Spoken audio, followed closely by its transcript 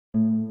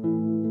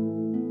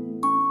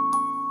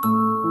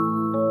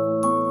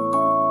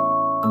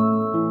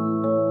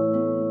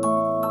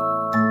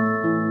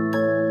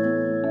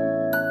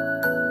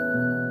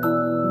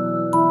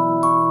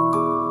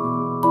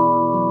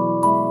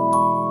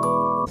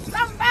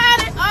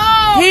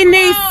He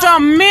needs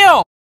some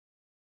milk.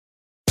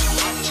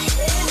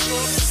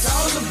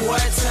 Soulja Boy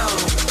tone.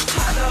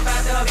 Hop up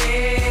out the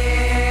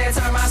bed,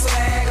 turn my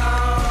swag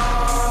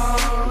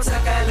on. Took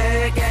a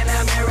look in the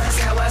mirror,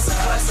 said what's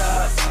up, what's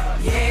up?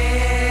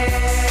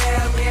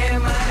 Yeah, I'm getting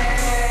money.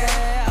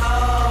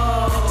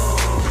 Oh,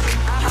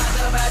 hop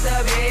up out the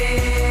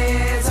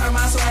bed, turn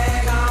my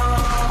swag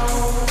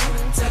on.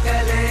 Took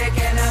a look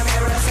in the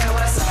mirror, said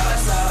what's up,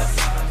 what's up?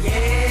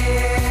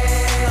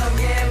 Yeah, I'm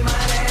getting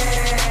money.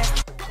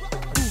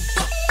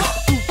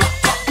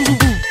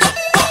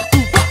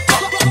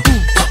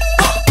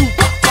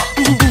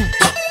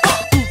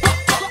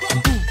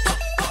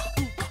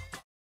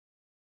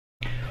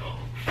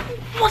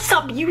 What's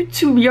up,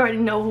 YouTube? You already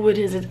know who it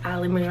is. It's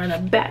Ali Miranda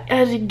back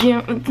at it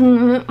again.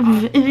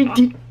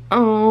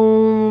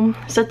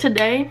 So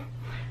today,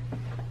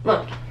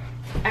 look,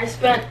 I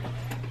spent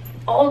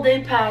all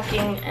day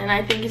packing, and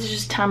I think it's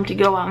just time to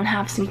go out and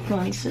have some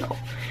fun. So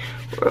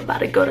we're about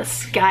to go to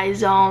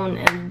Skyzone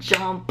and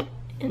jump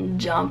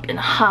and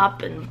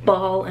hop and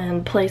ball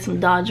and play some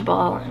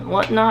dodgeball and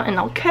whatnot, and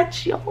I'll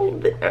catch y'all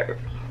there.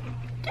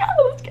 Yeah,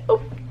 let's go.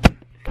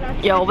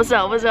 Yo, what's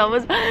up,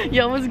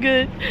 yo, what's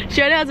good?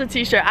 She already has a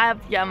t-shirt, I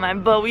have to get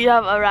mine, but we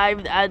have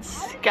arrived at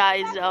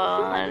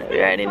Skyzone. We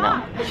already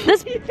know.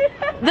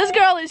 This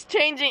girl is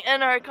changing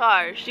in her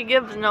car. She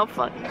gives no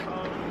fuck.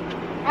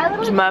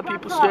 There's mad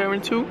people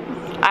staring too.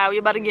 Alright, we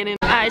about to get in.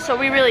 Alright, so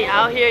we really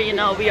out here, you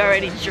know, we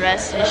already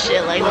dressed and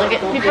shit. Like, look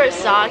at people's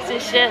socks and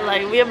shit.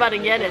 Like, we about to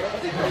get it.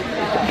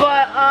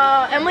 But,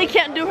 Emily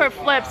can't do her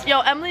flips.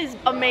 Yo, Emily's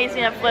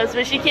amazing at flips,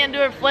 but she can't do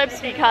her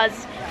flips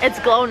because it's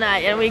glow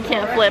night and we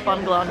can't flip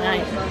on glow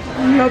night.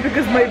 No,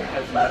 because my...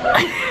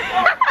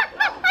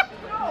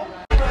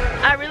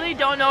 I really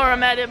don't know where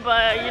I'm at it,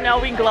 but, you know,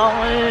 we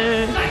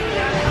glowing.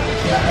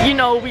 You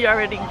know, we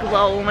already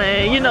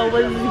glowing. You know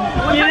what's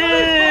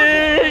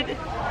good.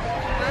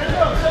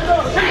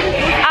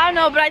 I don't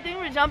know, but I think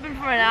we're jumping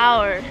for an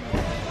hour.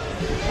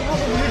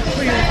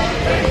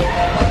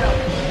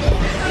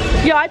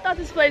 Yo, I thought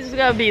this place was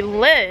gonna be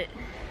lit.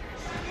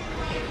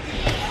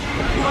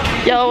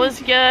 Yo, what's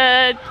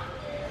good?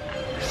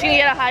 Just gonna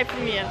get a hi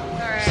from you.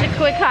 Right. Just a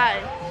quick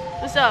hi.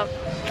 What's up?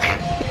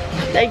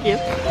 Thank you.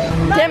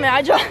 Damn it,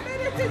 I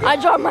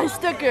dropped my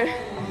sticker.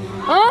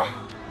 Huh?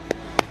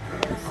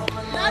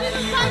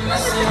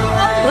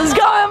 Let's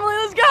go, Emily,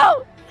 let's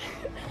go!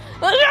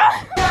 Let's go!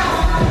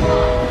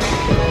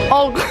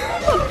 Oh,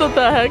 what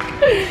the heck?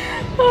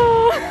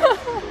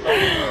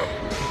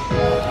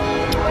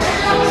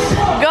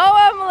 Go,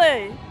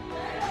 Emily!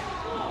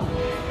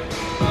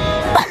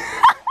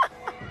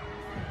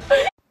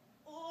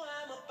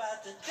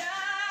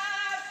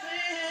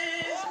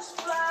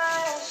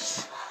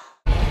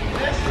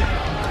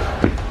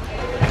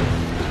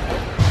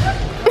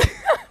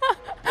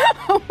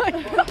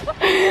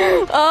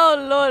 Oh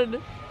Lord.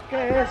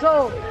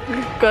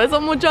 ¿Qué eso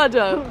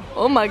muchacha?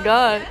 Oh my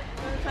God.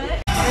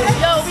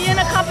 Yo, we in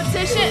a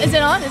competition. Is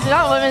it on? Is it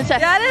on? Let me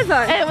check. Yeah, it is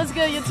on. Hey, what's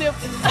good, YouTube?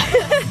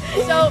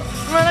 So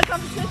we're in a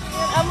competition.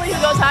 Emily,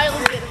 who goes higher?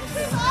 Let's get it.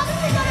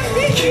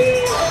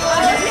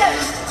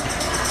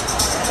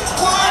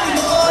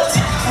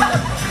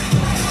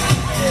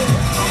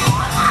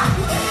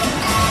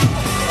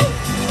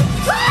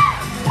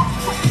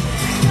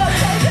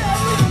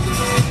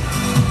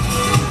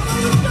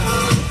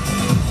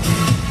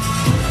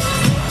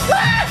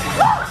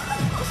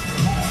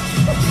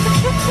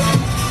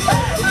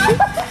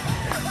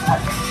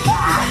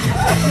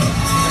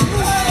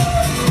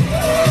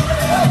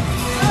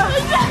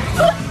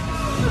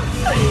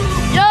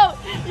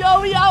 Yo,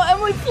 we out.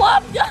 Emily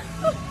flopped.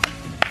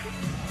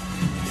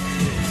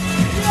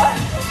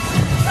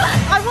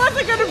 I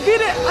wasn't gonna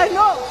beat it, I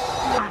know.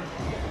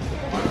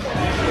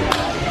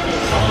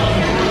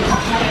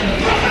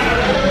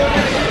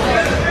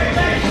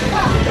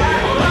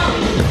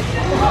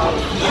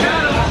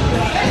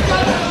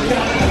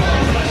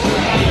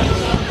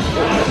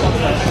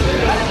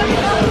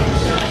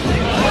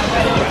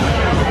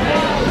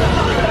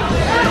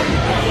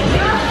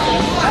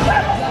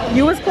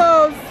 You was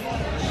close.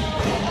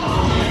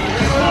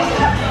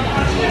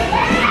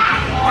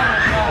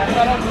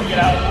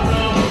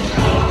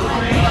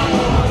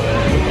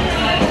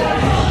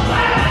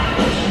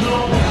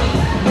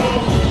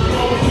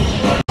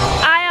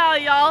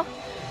 Y'all,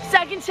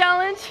 second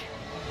challenge.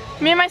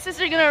 Me and my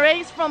sister are gonna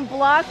race from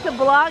block to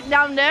block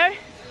down there.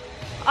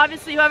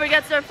 Obviously, whoever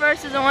gets there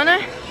first is the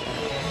winner.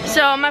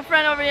 So my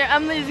friend over here,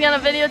 Emily, is gonna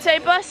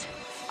videotape us.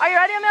 Are you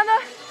ready,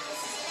 Amanda?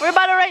 We're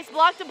about to race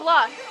block to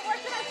block. Where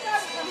should I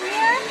start? From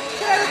here?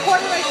 Should I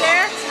record it right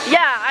there?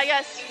 Yeah, I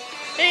guess.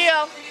 Here you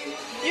go.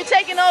 You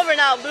taking over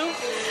now, boo.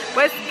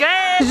 What's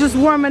good? It's just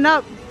warming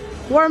up.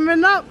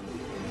 Warming up.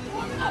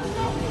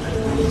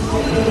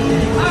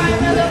 Alright,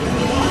 Amanda.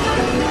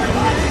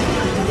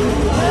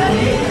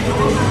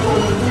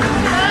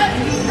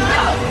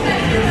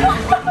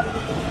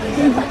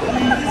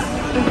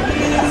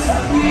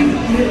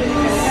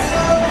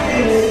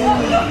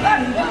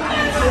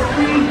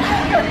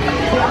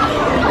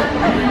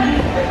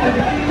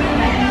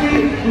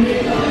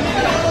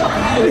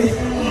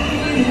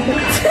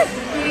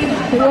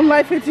 When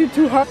life hits you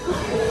too hard.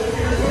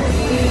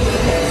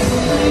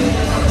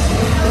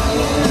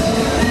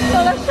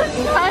 Oh, that's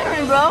just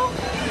tiring, bro.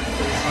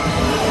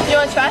 You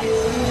wanna try?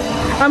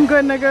 I'm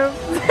good, nigga.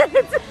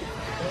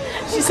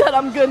 She said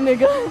I'm good,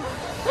 nigga.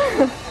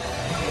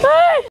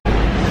 Hey.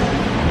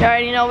 You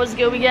already know what's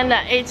good. We getting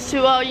that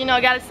H2O. You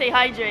know, gotta stay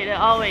hydrated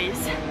always.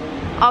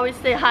 Always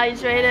stay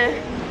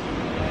hydrated.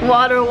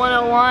 Water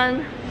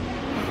 101.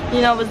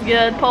 You know what's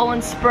good.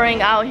 Poland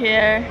Spring out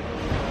here.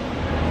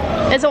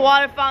 It's a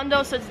water fountain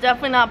though, so it's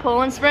definitely not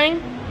Poland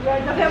Spring. Yeah, I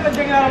definitely have a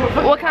drink out of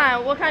my What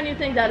kind? What kind do you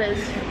think that is?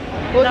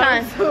 What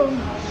kind?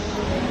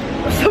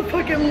 Some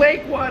fucking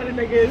lake water,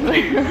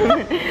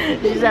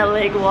 nigga. She's at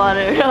lake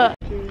water.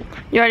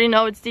 You already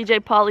know it's DJ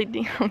Pauly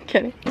D. I'm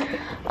kidding.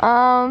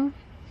 How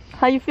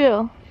you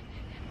feel?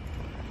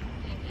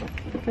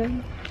 Okay.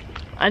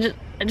 I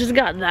just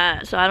got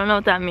that, so I don't know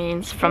what that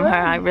means from her.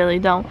 I really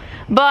don't.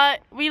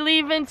 But we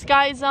leave in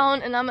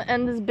Skyzone, and I'm gonna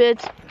end this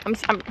bitch. I'm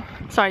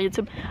sorry,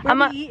 YouTube.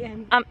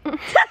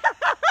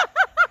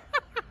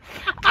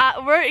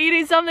 We're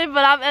eating something,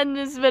 but I'm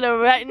ending this video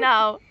right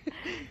now.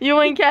 You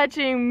ain't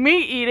catching me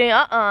eating.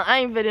 I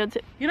ain't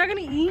videotaping. You're not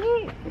gonna eat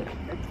it?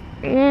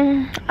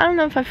 I don't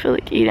know if I feel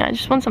like eating. I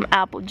just want some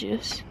apple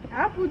juice.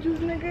 Apple juice,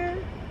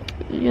 nigga.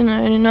 You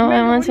know,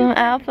 I want some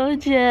apple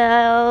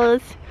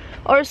juice.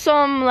 Or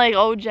some like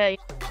OJ.